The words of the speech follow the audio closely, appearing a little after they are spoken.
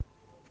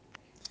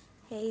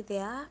Hey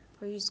there,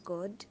 praise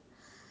God.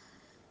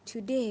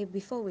 Today,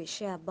 before we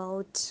share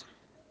about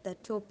the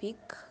topic,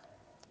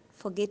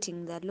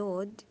 forgetting the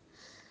Lord,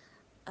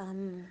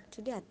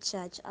 today at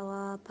church,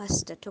 our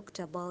pastor talked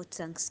about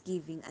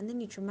Thanksgiving, and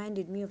then it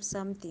reminded me of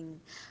something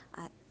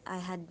I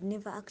had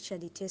never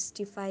actually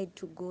testified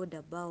to God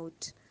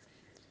about.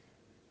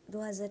 There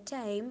was a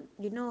time,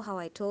 you know how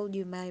I told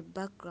you my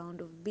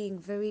background of being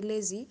very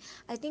lazy.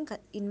 I think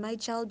in my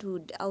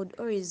childhood, I would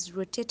always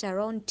rotate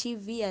around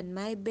TV and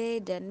my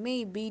bed and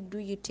maybe do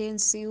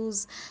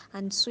utensils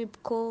and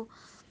sweep core.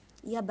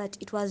 Yeah, but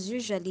it was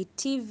usually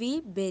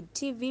TV, bed,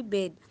 TV,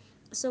 bed.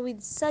 So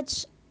with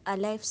such a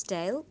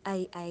lifestyle,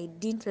 I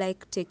didn't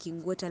like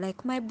taking water.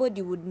 Like my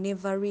body would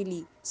never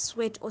really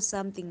sweat or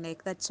something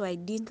like that. So I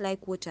didn't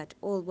like water at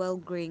all while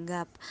growing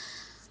up.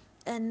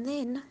 And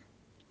then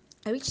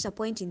I reached a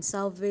point in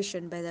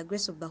salvation by the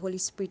grace of the Holy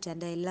Spirit,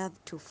 and I love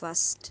to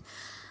fast.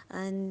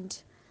 And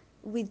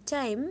with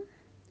time,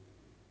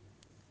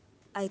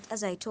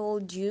 as I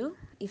told you,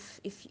 if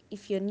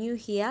you're new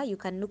here, you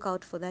can look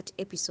out for that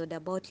episode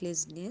about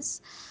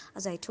laziness.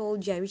 As I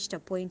told you, I reached a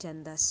point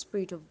and the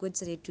Spirit of God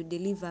started to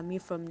deliver me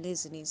from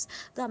laziness.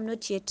 Though I'm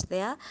not yet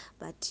there,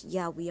 but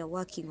yeah, we are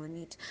working on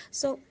it.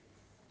 So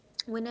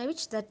when I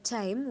reached that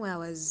time where I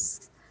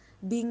was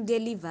being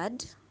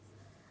delivered,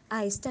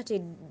 I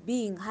started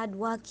being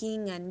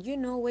hardworking and,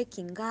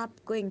 waking up,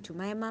 going to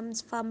my mom's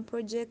farm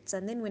projects.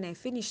 And then when I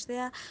finish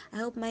there, I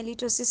help my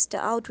little sister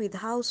out with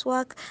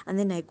housework. And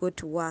then I go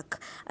to work.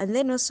 And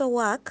then also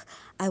work,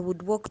 I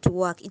would walk to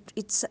work.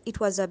 It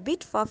was a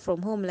bit far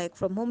from home, like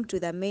from home to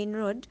the main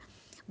road,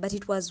 but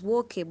it was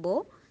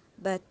walkable.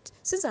 But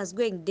since I was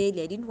going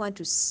daily, I didn't want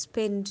to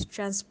spend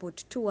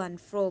transport to and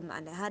from.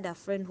 And I had a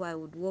friend who I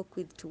would walk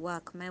with to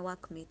work, my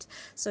workmate.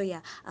 So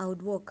yeah, I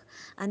would walk.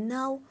 And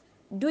now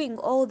doing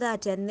all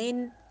that and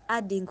then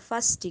adding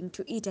fasting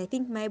to it, I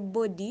think my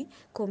body,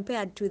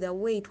 compared to the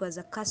way it was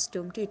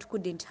accustomed to, it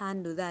couldn't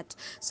handle that.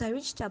 So I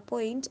reached a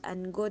point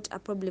and got a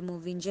problem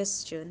of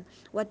ingestion,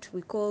 what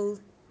we call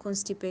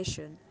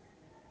constipation.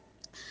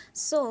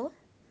 So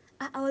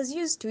I was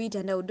used to it,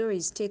 and I would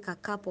always take a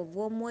cup of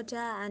warm water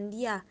and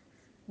yeah,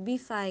 be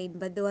fine.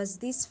 But there was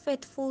this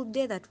fateful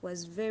day that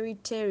was very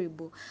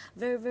terrible,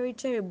 very, very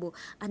terrible.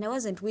 And I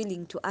wasn't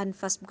willing to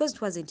unfast because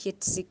it wasn't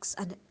yet 6,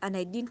 and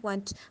I didn't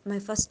want my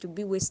fast to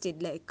be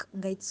wasted. Like,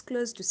 it's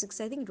close to 6.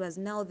 I think it was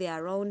now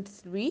there around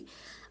 3.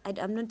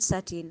 I'm not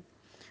certain.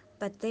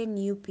 But then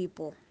you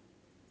people,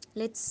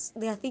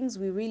 there are things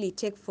we really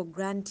take for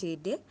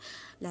granted, eh?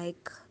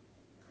 Like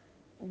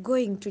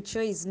going to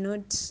church is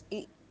not,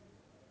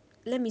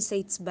 let me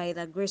say it's by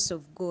the grace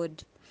of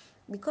God.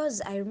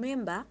 Because I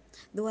remember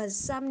there was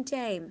some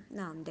time,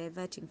 now I'm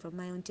diverting from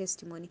my own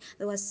testimony.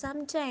 There was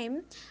some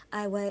time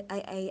I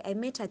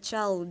met a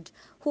child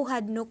who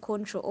had no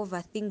control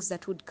over things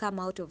that would come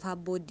out of her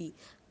body,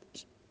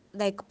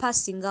 like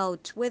passing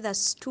out, whether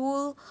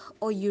stool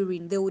or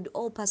urine, they would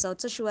all pass out.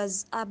 So she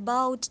was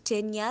about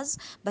 10 years,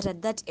 but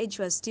at that age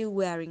she was still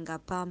wearing a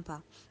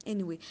pamper.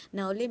 Anyway,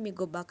 now let me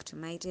go back to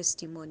my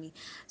testimony.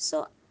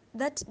 So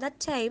that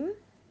time,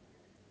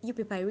 you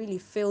people, I really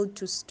failed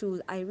to stool.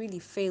 I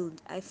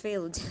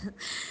failed.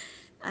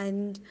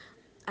 And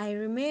I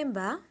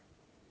remember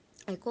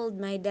I called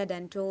my dad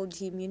and told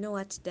him, you know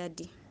what,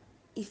 daddy,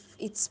 if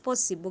it's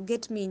possible,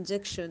 get me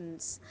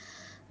injections.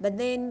 But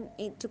then,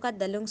 to cut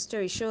the long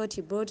story short,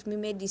 he brought me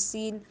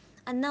medicine,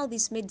 and now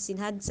this medicine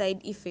had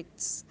side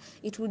effects.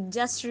 It would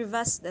just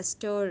reverse the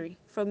story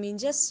from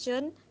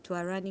ingestion to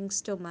a running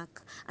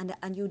stomach,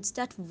 and you'd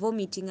start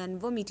vomiting and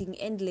vomiting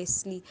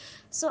endlessly.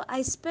 So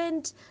I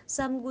spent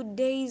some good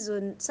days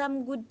on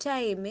some good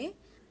time,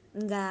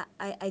 nga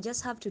I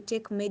just have to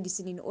take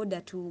medicine in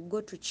order to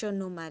go to church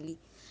normally.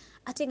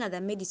 Taking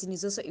other medicine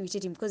is also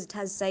irritating because it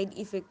has side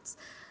effects.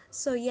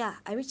 So yeah,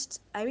 I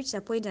reached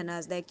a point and I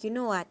was like, you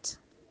know what?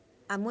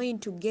 I'm going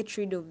to get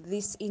rid of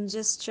this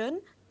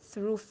ingestion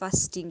through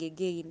fasting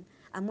again.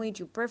 I'm going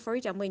to pray for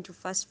it. I'm going to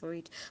fast for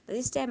it. But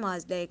this time I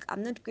was like,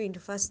 I'm not going to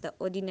fast the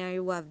ordinary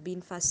way I've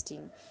been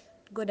fasting.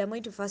 God, I'm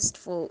going to fast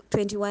for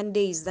 21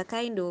 days, the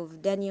kind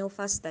of Daniel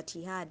fast that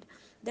he had.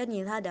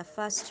 Daniel had a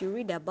fast. You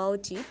read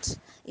about it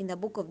in the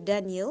book of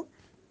Daniel,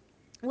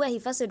 where he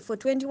fasted for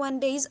 21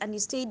 days and he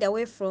stayed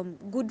away from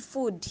good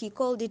food. He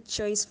called it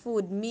choice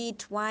food,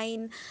 meat,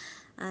 wine,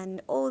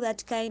 and all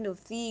that kind of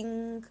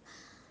thing.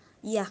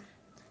 Yeah.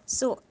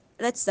 So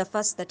that's the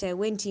fast that I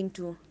went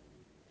into.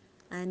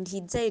 And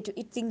he decided to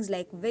eat things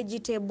like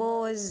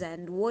vegetables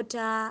and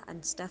water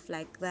and stuff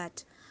like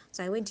that.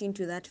 So I went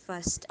into that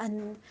fast.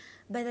 And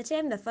by the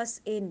time the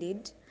fast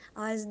ended,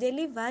 I was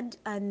delivered,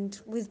 and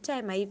with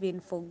time I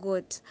even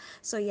forgot.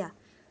 So yeah,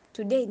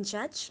 today in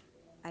church,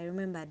 I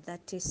remembered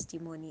that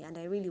testimony, and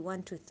I really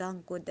want to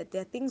thank God that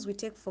there are things we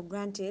take for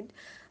granted,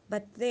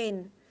 but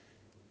then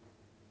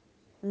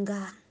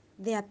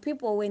there are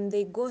people, when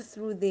they go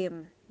through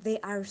them, They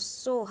are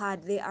so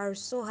hard. They are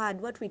so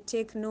hard. What we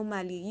take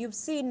normally. You've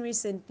seen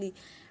recently,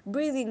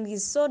 breathing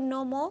is so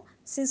normal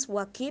since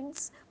we're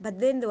kids, but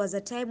then there was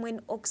a time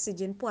when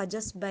oxygen, people are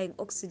just buying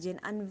oxygen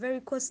and very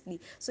costly.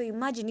 So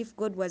imagine if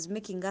God was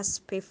making us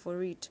pay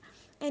for it.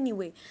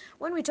 Anyway,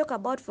 when we talk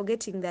about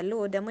forgetting the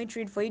Lord, I'm going to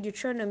read for you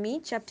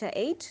Deuteronomy chapter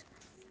 8.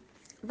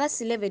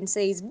 Verse 11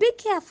 says, "Be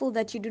careful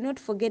that you do not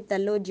forget the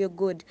Lord your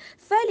God,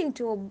 failing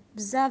to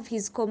observe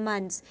his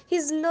commands,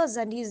 his laws,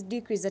 and his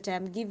decrees that I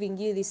am giving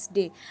you this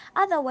day.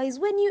 Otherwise,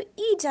 when you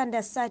eat and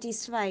are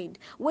satisfied,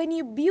 when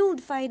you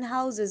build fine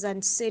houses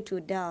and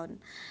settle down,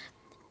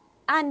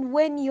 and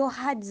when your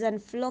herds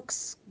and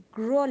flocks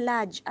grow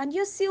large, and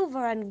your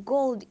silver and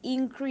gold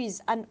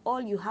increase, and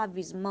all you have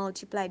is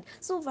multiplied."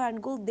 Silver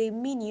and gold, they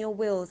mean your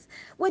wealth.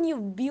 When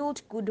you've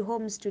built good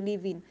homes to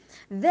live in,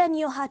 then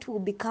your heart will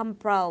become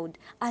proud,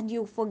 and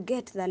you'll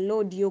forget the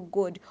Lord your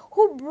God,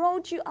 who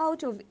brought you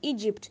out of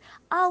Egypt,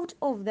 out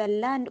of the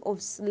land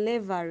of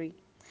slavery.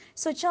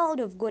 So, child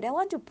of God, I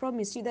want to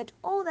promise you that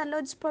all the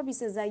Lord's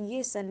promises are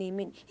yes and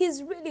amen.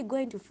 He's really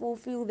going to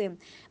fulfill them.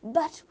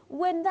 But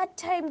when that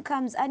time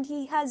comes and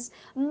He has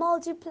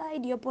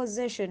multiplied your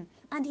possession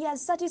and He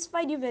has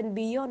satisfied even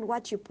beyond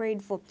what you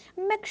prayed for,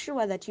 make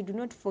sure that you do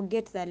not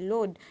forget the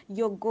Lord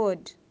your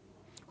God,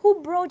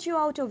 who brought you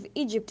out of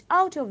Egypt,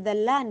 out of the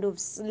land of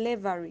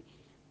slavery.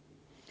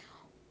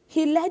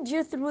 He led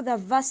you through the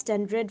vast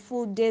and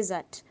dreadful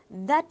desert,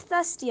 that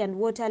thirsty and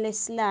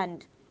waterless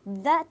land,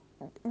 that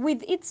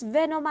with its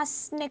venomous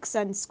snakes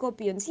and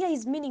scorpions. Here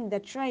is meaning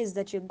the trials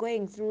that you're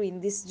going through in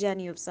this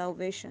journey of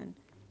salvation.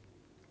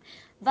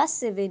 Verse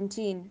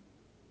 17.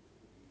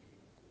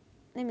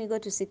 Let me go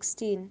to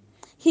 16.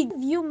 He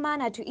gave you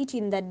manna to eat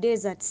in the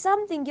desert,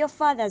 something your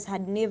fathers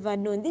had never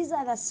known. These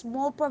are the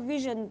small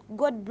provision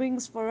God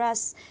brings for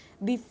us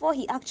before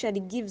He actually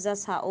gives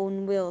us our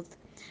own wealth,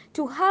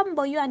 to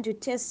humble you and to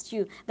test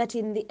you, that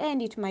in the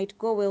end it might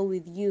go well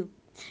with you.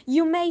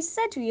 You may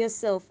say to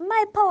yourself,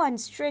 "My power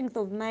and strength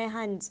of my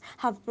hands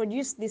have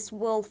produced this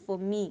wealth for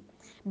me."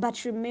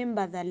 But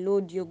remember the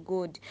Lord your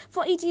God,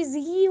 for it is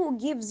He who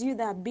gives you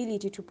the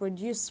ability to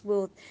produce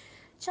wealth.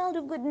 Child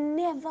of God,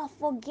 never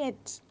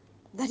forget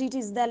that it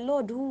is the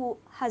Lord who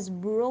has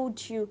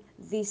brought you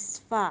this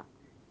far.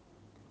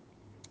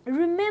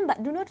 Remember,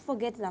 do not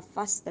forget the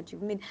fast that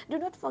you've made. Do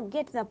not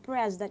forget the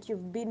prayers that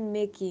you've been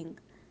making.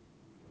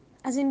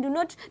 As in, do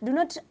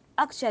not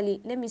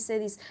actually, let me say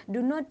this,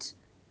 do not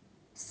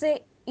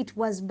say it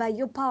was by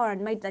your power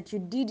and might that you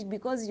did it,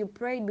 because you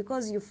prayed,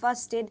 because you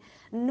fasted.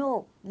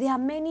 No, there are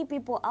many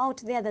people out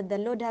there that the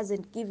Lord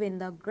hasn't given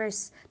the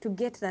grace to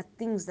get the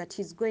things that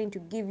He's going to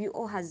give you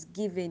or has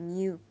given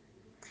you.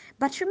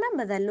 But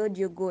remember the Lord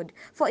your God,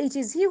 for it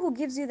is He who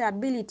gives you the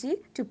ability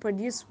to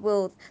produce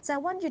wealth. So I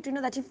want you to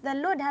know that if the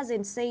Lord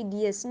hasn't said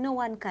yes, no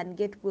one can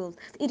get wealth.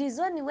 It is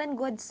only when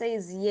God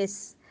says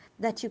yes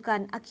that you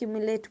can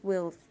accumulate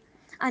wealth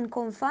and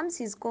confirms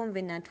His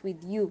covenant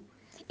with you.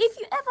 If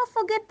you ever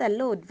forget the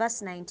Lord,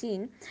 verse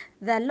 19,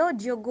 the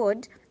Lord your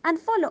God, and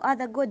follow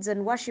other gods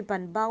and worship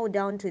and bow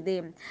down to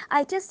them,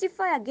 I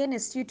testify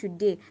against you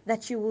today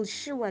that you will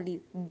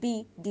surely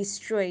be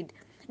destroyed.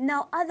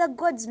 Now, other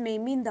gods may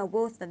mean the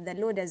wealth that the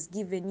Lord has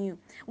given you.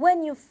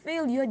 When you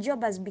feel your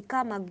job has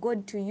become a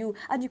god to you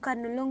and you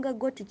can no longer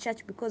go to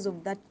church because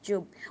of that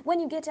job. When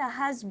you get a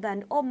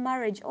husband or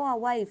marriage or a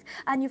wife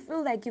and you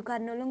feel like you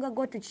can no longer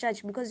go to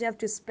church because you have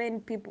to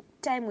spend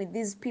time with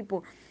these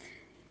people.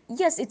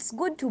 Yes, it's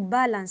good to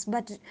balance,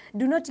 but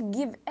do not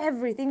give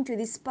everything to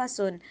this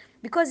person,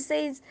 because it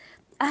says,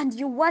 and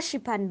you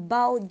worship and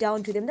bow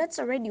down to them. That's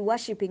already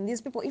worshiping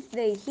these people if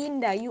they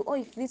hinder you, or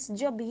if this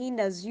job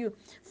hinders you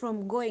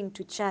from going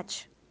to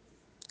church.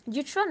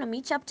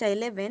 Deuteronomy chapter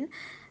 11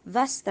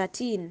 verse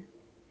 13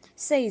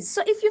 says,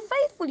 "So if you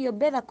faithfully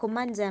obey the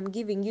commands I am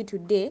giving you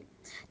today,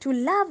 to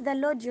love the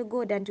Lord your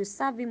God and to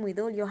serve Him with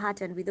all your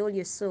heart and with all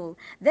your soul,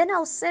 then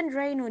I'll send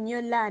rain on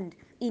your land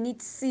in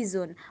its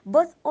season,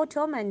 both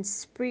autumn and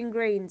spring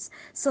rains,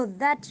 so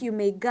that you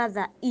may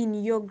gather in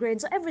your grain."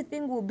 So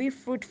everything will be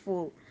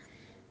fruitful.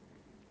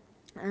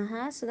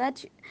 So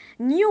that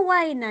new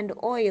wine and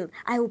oil,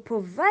 I will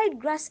provide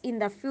grass in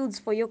the fields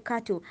for your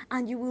cattle,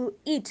 and you will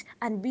eat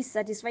and be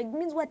satisfied. It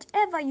means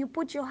whatever you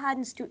put your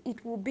hands to,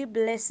 it will be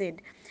blessed.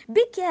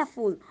 Be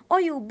careful,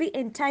 or you'll be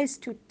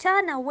enticed to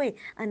turn away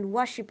and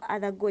worship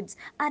other gods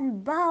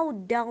and bow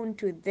down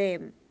to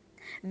them.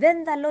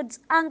 Then the Lord's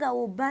anger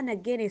will burn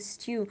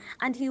against you,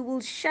 and He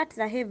will shut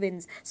the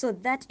heavens so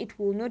that it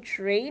will not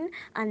rain,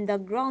 and the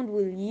ground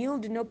will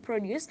yield no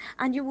produce,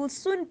 and you will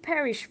soon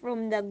perish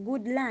from the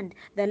good land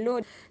the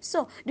Lord.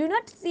 So do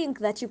not think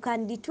that you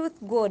can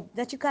detooth God,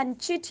 that you can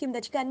cheat Him,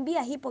 that you can be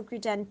a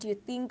hypocrite and you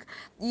think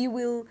you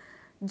will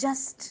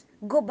just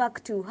go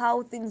back to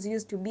how things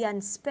used to be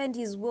and spend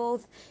His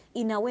wealth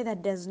in a way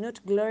that does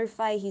not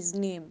glorify His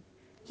name.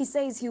 He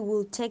says He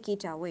will take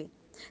it away.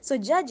 So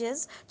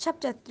Judges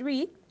chapter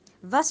 3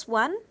 verse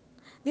 1,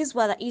 these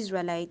were the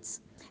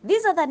Israelites.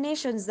 These are the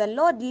nations the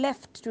Lord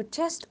left to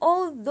test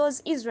all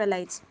those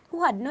Israelites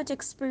who had not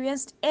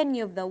experienced any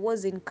of the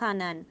wars in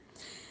Canaan.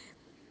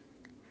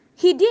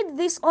 He did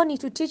this only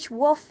to teach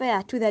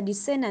warfare to the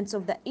descendants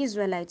of the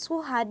Israelites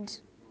who had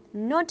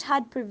not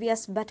had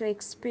previous battle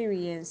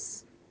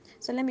experience.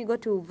 So let me go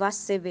to verse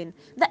 7.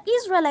 The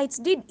Israelites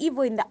did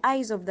evil in the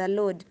eyes of the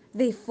Lord.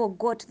 They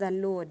forgot the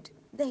Lord.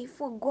 They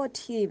forgot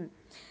him,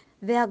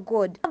 their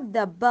God,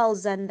 the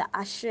Baals and the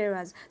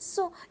Asherahs.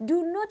 So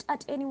do not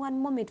at any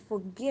one moment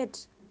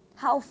forget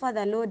how far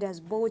the Lord has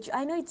brought you.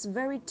 I know it's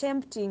very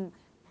tempting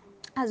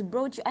has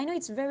brought you. I know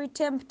it's very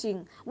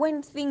tempting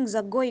when things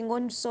are going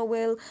on so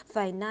well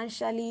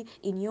financially,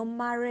 in your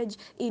marriage,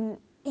 in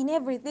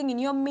everything, in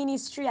your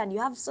ministry, and you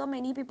have so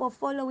many people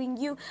following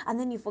you, and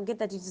then you forget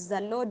that it is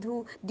the Lord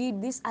who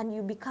did this, and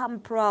you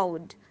become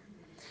proud.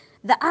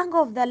 The anger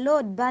of the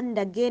Lord burned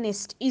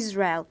against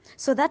Israel,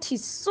 so that he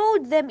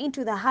sold them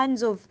into the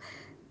hands of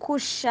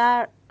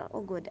Cushar.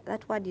 Oh God,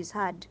 that word is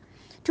hard.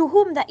 To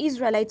whom the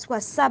Israelites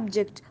were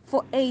subject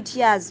for 8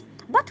 years.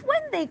 But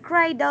when they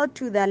cried out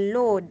to the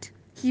Lord,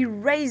 he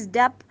raised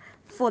up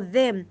for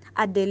them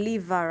a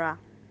deliverer.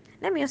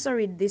 Let me also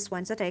read this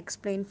one so that I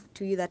explain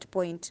to you that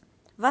point.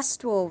 Verse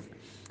 12.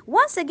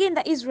 Once again,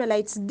 the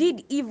Israelites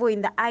did evil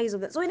in the eyes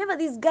of the. So whenever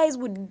these guys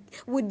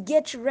would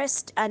get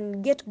rest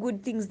and get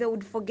good things, they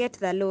would forget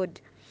the Lord.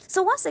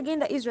 So once again,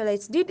 the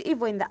Israelites did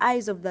evil in the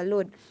eyes of the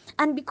Lord,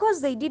 and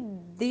because they did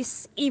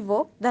this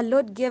evil, the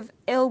Lord gave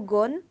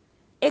Eglon,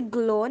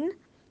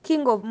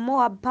 king of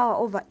Moab, power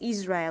over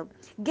Israel,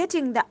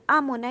 getting the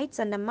Ammonites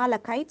and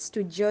Amalekites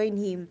to join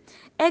him.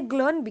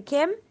 Eglon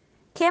came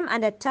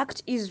and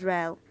attacked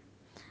Israel.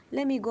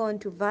 Let me go on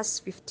to verse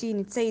 15.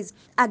 It says,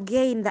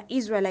 again the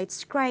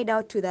Israelites cried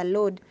out to the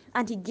Lord,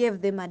 and he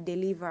gave them a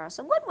deliverer.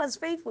 So God was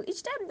faithful.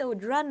 Each time they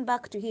would run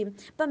back to him,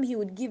 he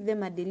would give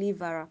them a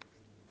deliverer.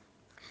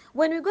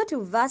 When we go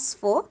to verse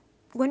 4,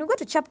 when we go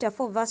to chapter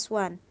 4, verse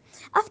 1,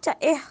 after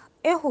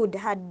Ehud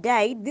had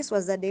died, this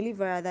was the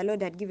deliverer the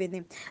Lord had given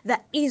them. The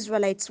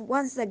Israelites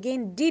once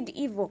again did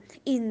evil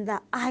in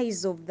the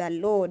eyes of the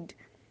Lord.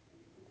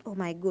 Oh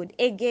my God,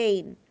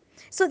 again.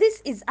 So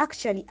this is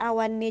actually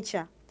our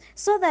nature.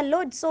 So the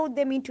Lord sold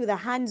them into the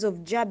hands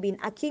of Jabin,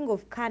 a king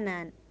of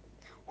Canaan,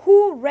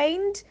 who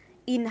reigned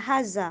in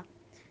Hazah.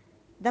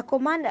 The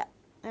commander.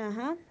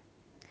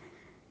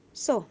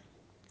 So,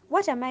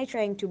 what am I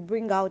trying to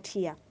bring out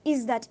here?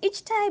 Is that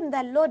each time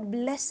the Lord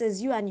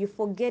blesses you and you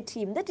forget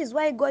him, that is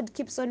why God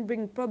keeps on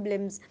bringing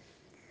problems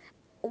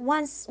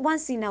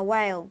once in a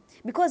while,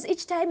 because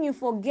each time you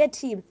forget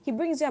him, he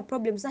brings you a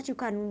problem so that you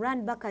can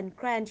run back and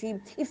cry unto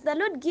him. If the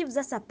Lord gives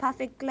us a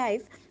perfect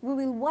life, we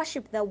will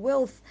worship the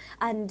wealth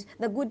and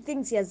the good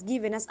things he has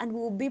given us, and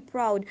we will be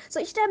proud. So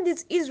each time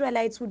these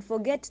Israelites would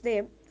forget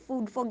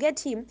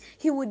him,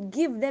 he would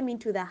give them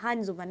into the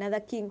hands of another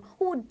king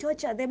who would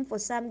torture them for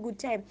some good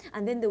time,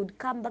 and then they would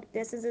come back to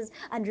their senses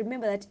and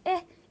remember that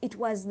it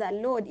was the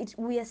Lord.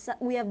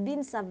 We have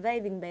been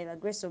surviving by the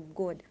grace of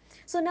God.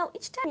 So now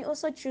each time you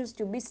also choose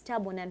to be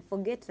stubborn and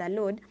forget the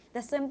Lord,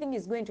 the same thing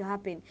is going to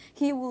happen.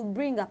 He will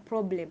bring a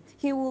problem.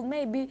 He will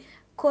maybe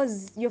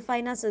cause your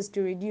finances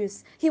to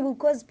reduce. He will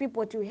cause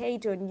people to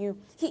hate on you.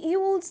 He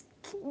will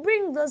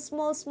bring those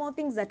small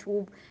things that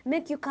will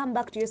make you come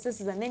back to your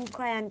senses and then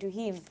cry unto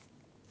him.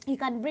 He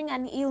can bring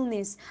an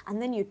illness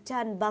and then you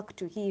turn back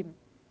to him.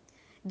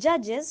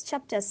 Judges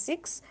chapter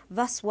 6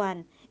 verse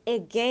 1.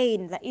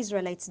 Again the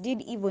Israelites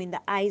did evil in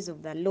the eyes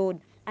of the Lord,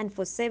 and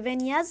for 7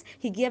 years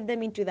he gave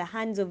them into the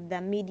hands of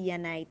the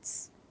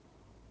Midianites.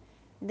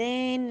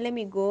 Then let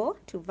me go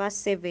to verse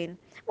 7.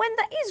 When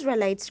the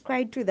Israelites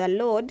cried to the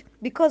Lord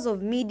because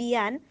of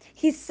Midian,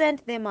 he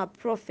sent them a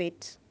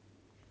prophet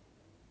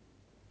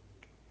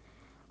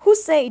who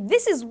said,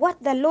 this is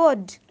what the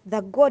Lord,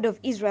 the God of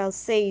Israel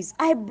says,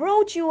 I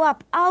brought you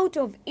up out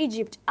of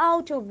Egypt,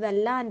 out of the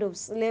land of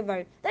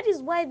slavery. That is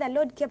why the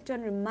Lord kept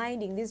on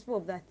reminding these people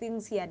of the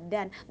things he had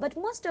done. But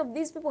most of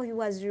these people he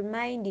was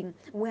reminding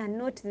were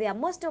not there.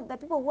 Most of the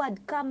people who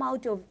had come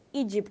out of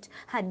Egypt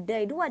had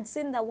died, who had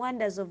seen the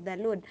wonders of the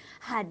Lord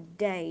had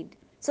died.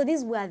 So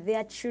these were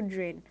their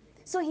children.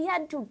 So he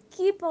had to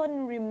keep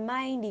on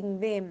reminding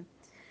them.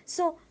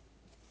 So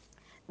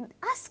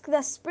ask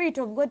the Spirit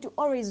of God to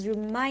always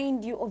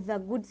remind you of the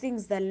good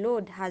things the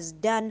Lord has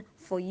done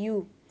for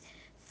you.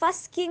 1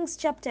 Kings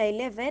chapter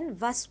 11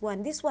 verse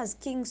 1. This was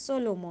King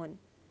Solomon.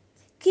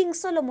 King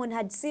Solomon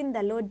had seen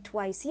the Lord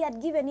twice. He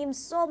had given him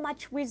so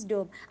much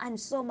wisdom and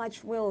so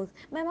much wealth.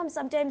 My mom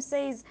sometimes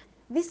says,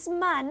 this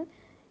man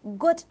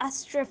got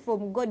astray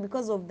from God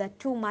because of the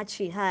too much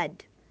he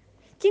had.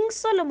 King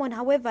Solomon,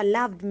 however,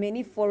 loved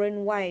many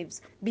foreign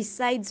wives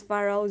besides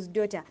Pharaoh's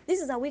daughter.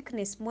 This is a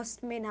weakness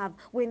most men have.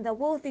 When the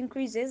wealth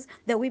increases,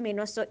 the women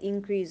also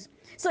increase.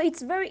 So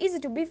it's very easy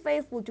to be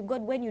faithful to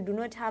God when you do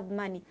not have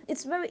money.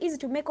 It's very easy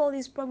to make all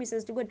these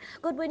promises to God.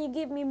 God, when you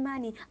give me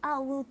money, I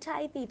will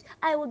tithe it.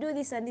 I will do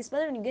this and this. But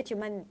then when you get your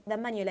money, the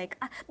money, you're like,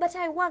 but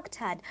I worked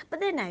hard. But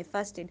then I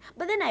fasted.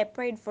 But then I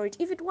prayed for it.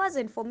 If it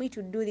wasn't for me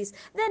to do this,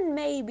 then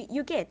maybe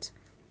you get.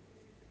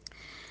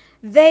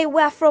 They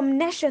were from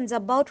nations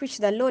about which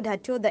the Lord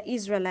had told the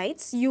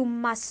Israelites, you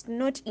must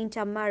not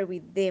intermarry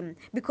with them,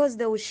 because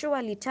they will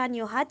surely turn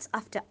your hearts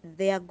after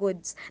their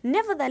gods.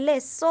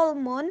 Nevertheless,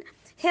 Solomon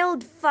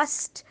held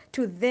fast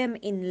to them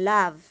in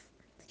love.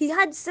 He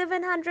had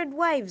 700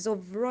 wives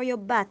of royal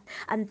birth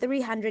and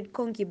 300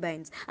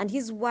 concubines, and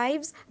his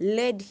wives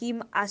led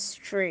him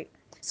astray.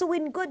 So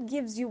when God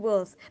gives you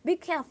wealth, be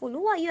careful.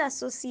 Who are you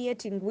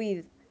associating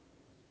with?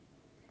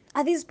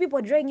 Are these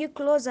people drawing you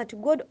closer to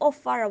God or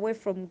far away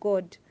from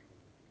God?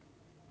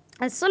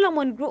 As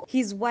Solomon grew,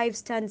 his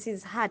wives turned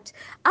his heart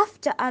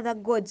after other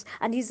gods,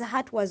 and his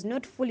heart was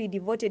not fully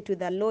devoted to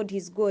the Lord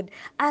his God,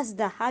 as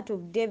the heart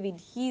of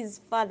David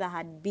his father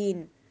had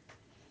been.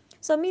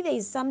 So me, there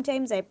is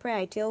sometimes I pray,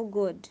 I tell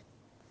God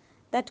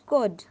that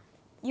God,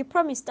 you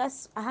promised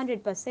us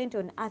 100%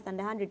 on earth and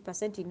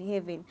 100% in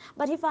heaven.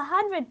 But if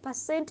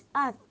 100%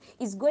 earth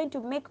is going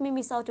to make me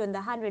miss out on the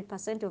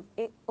 100%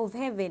 of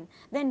heaven,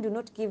 then do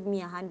not give me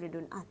 100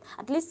 on earth.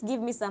 At least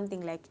give me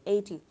something like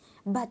 80.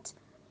 But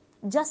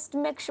just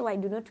make sure I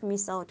do not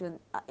miss out on,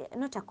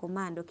 not a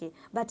command, okay,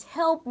 but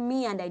help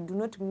me and I do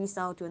not miss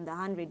out on the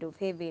 100 of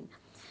heaven.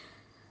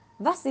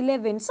 Verse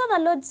 11, so the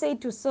Lord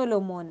said to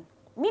Solomon,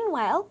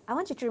 meanwhile, I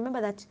want you to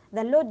remember that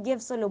the Lord gave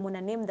Solomon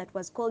a name that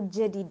was called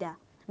Jedidah,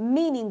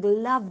 meaning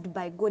loved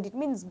by God. It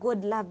means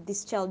God loved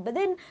this child. But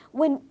then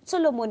when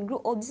Solomon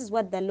grew old, this is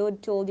what the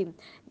Lord told him.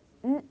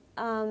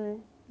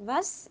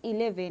 Verse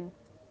 11,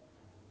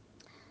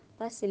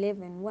 Verse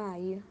 11, where are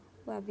you?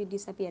 Where have you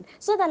disappeared?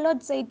 So the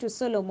Lord said to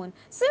Solomon,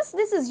 since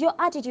this is your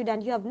attitude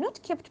and you have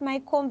not kept my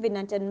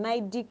covenant and my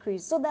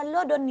decrees, so the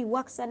Lord only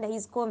works under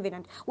his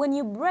covenant. When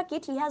you break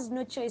it, he has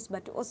no choice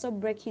but to also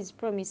break his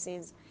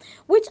promises,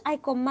 which I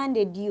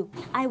commanded you.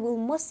 I will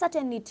most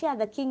certainly tear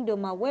the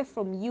kingdom away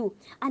from you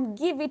and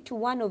give it to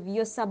one of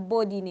your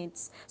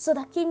subordinates. So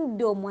the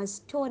kingdom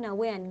was torn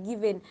away and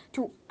given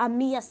to a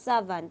mere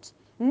servant.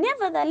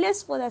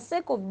 Nevertheless, for the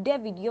sake of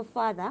David your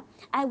father,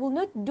 I will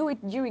not do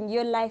it during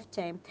your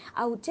lifetime.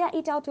 I will tear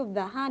it out of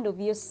the hand of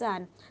your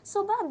son.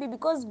 So Bambi,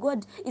 because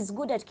God is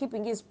good at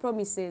keeping his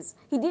promises,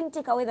 he didn't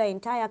take away the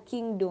entire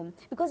kingdom,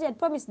 because he had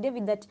promised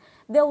David that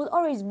there will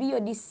always be your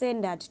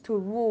descendant to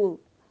rule.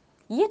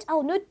 Yet I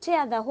will not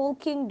tear the whole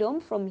kingdom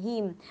from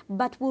him,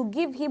 but will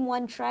give him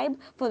one tribe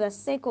for the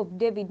sake of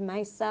David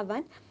my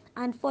servant,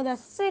 and for the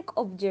sake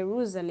of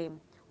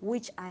Jerusalem,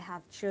 which I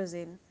have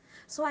chosen.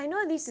 So I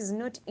know this is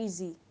not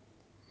easy,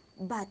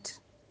 but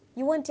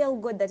you won't tell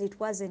God that it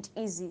wasn't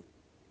easy,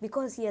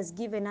 because he has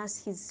given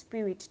us his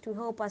spirit to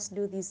help us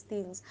do these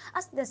things.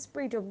 Ask the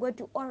Spirit of God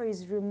to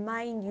always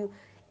remind you.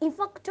 In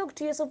fact, talk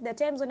to yourself. There are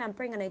times when I'm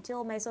praying and I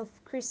tell myself,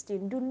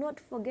 Christine, do not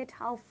forget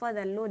how far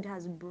the Lord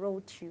has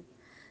brought you.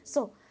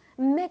 So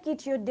make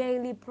it your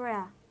daily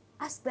prayer.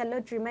 Ask the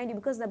Lord to remind you,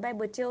 because the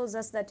Bible tells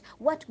us that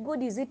what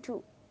good is it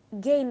to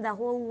gain the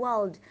whole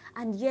world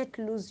and yet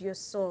lose your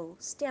soul.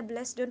 Stay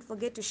blessed. Don't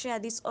forget to share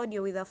this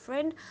audio with a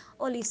friend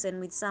or listen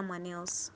with someone else.